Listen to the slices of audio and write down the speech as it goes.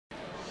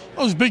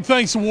Well, big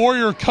thanks to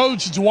Warrior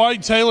coach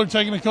Dwight Taylor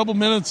taking a couple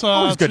minutes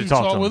Always good to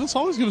talk with us.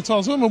 Always good to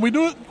talk to him, and we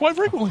do it quite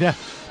frequently. Yeah,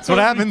 that's what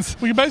happens.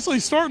 We basically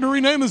starting to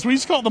rename this. We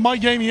used to call it the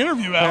Mike Gainey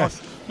interview hour.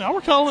 Yes. Now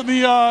we're calling it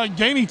the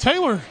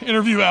Gainey-Taylor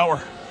interview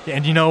hour.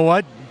 And you know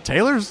what?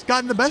 Taylor's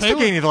gotten the best of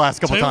Gainey the last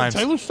couple times.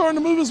 Taylor's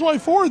starting to move his way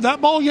forward. That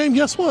ball game,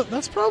 guess what?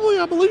 That's probably,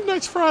 I believe,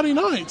 next Friday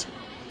night.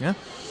 Yeah.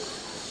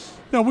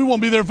 No, we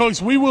won't be there,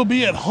 folks. We will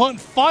be at Hunt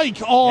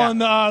Fike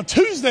on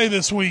Tuesday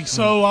this week.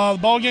 So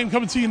the ball game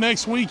coming to you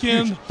next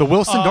weekend. Huge. The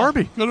Wilson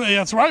Derby.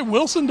 That's right.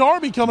 Wilson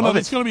Derby coming up.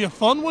 It's going to be a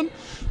fun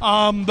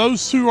one.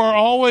 Those two are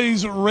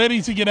always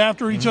ready to get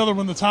after each other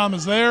when the time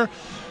is there.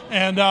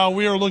 And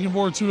we are looking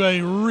forward to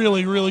a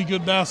really, really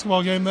good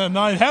basketball game that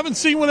night. Haven't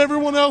seen what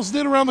everyone else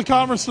did around the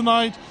conference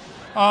tonight.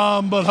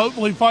 But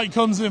hopefully Fight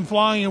comes in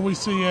flying and we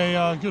see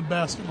a good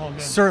basketball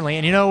game. Certainly.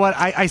 And you know what?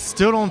 I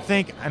still don't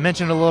think – I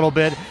mentioned a little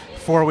bit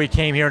before we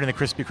came here in the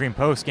Krispy Kreme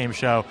post-game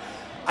show.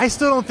 I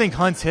still don't think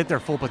Hunt's hit their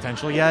full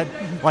potential yet,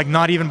 like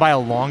not even by a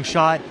long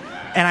shot.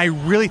 And I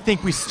really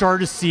think we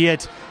started to see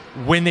it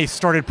when they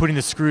started putting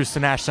the screws to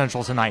Nash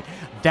Central tonight.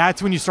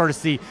 That's when you start to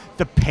see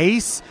the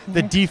pace,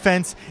 the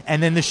defense,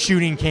 and then the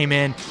shooting came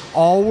in.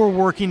 All were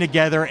working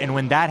together, and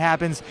when that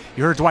happens,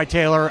 you heard Dwight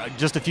Taylor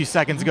just a few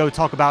seconds ago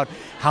talk about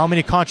how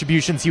many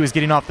contributions he was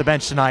getting off the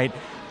bench tonight.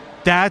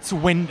 That's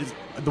when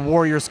the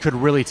Warriors could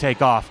really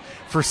take off.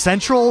 For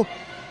Central,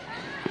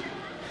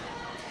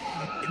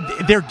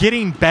 they're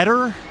getting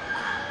better.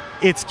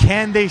 It's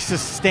can they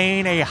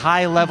sustain a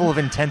high level of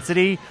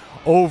intensity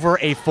over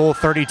a full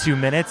 32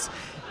 minutes?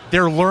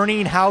 They're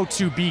learning how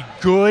to be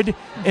good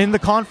in the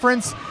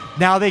conference.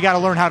 Now they got to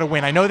learn how to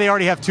win. I know they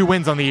already have 2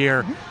 wins on the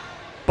year,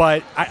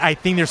 but I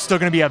think there's still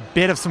going to be a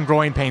bit of some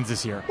growing pains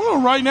this year.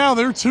 Well, right now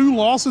their 2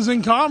 losses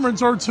in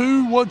conference are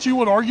to what you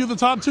would argue the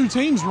top 2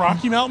 teams,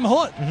 Rocky Mountain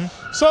Hunt.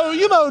 So,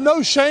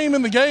 no shame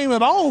in the game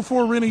at all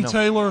for Rennie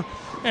Taylor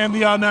and the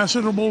Nash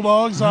Central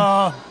Bulldogs.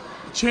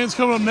 Chance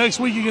coming up next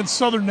week against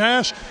Southern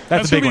Nash.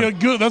 That's going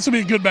to be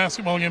a good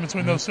basketball game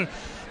between those two.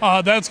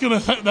 That's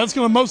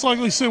gonna most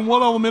likely send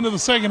one of them into the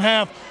second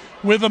half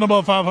with an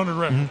above 500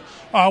 record.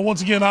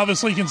 Once again,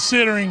 obviously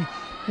considering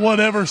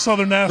whatever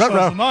Southern Nash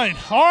does tonight.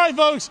 All right,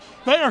 folks,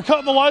 they are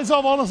cutting the lights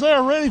off on us. They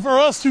are ready for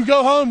us to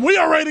go home. We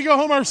are ready to go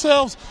home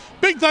ourselves.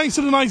 Big thanks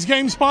to tonight's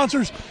game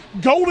sponsors.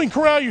 Golden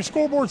Corral, your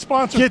scoreboard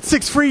sponsor. Get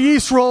 6 free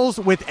yeast rolls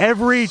with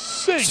every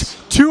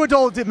 2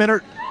 adult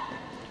dinner.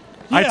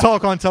 I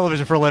talk on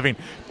television for a living.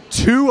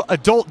 2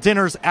 adult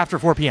dinners after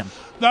 4 p.m.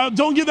 Now,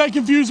 don't get that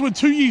confused with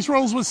 2 yeast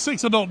rolls with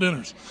 6 adult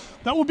dinners.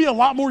 That would be a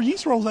lot more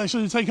yeast rolls,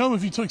 actually, to take home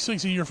if you took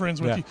 6 of your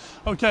friends with you.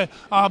 Okay,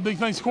 big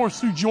thanks, of course,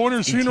 to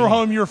Joiner's Funeral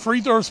Home, your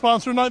free throw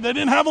sponsor tonight. They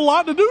didn't have a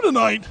lot to do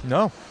tonight.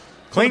 No.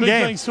 Clean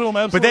game. Thanks to them,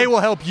 absolutely. But they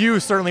will help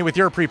you, certainly, with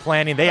your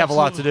pre-planning. They have a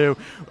lot to do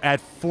at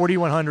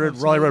 4100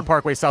 Raleigh Road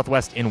Parkway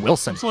Southwest in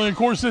Wilson. Absolutely. Of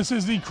course, this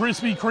is the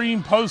Krispy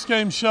Kreme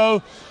post-game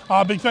show.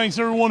 Big thanks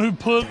to everyone who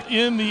put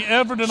in the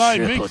effort tonight.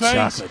 Big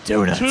thanks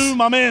to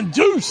my man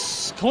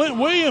Deuce, Clint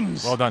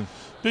Williams. Well done.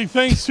 Big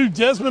thanks to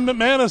Desmond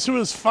McManus, who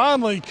has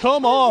finally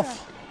come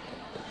off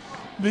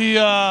the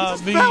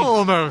fell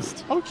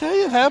almost.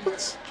 Okay, it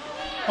happens.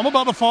 I'm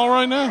about to fall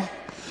right now.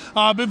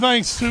 Big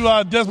thanks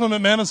to Desmond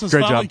McManus has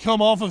finally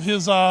come off of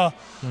his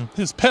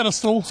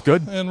pedestal. It's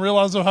good. And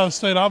realized Ohio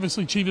State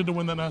obviously cheated to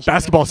win that national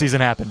basketball season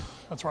happened.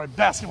 That's right,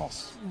 basketball.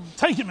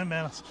 Take it,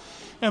 McManus.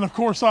 And, of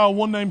course,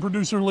 one-name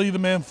producer Lee, the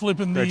man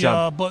flipping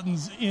the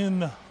buttons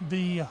in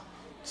the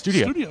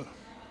studio.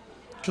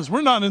 Because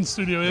we're not in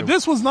studio. Nope.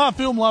 This was not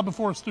filmed live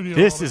before a studio.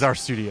 This is our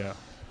studio.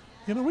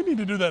 We need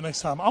to do that next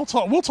time.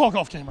 We'll talk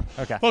off camera.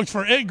 Okay. Folks,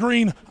 for Ed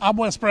Green, I'm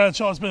Wes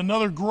Bradshaw. It's been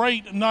another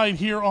great night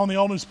here on the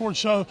All New Sports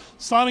Show.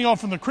 Signing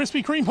off from the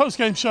Krispy Kreme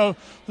postgame show.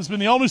 This has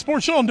been the All New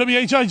Sports Show on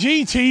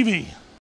WHIG TV.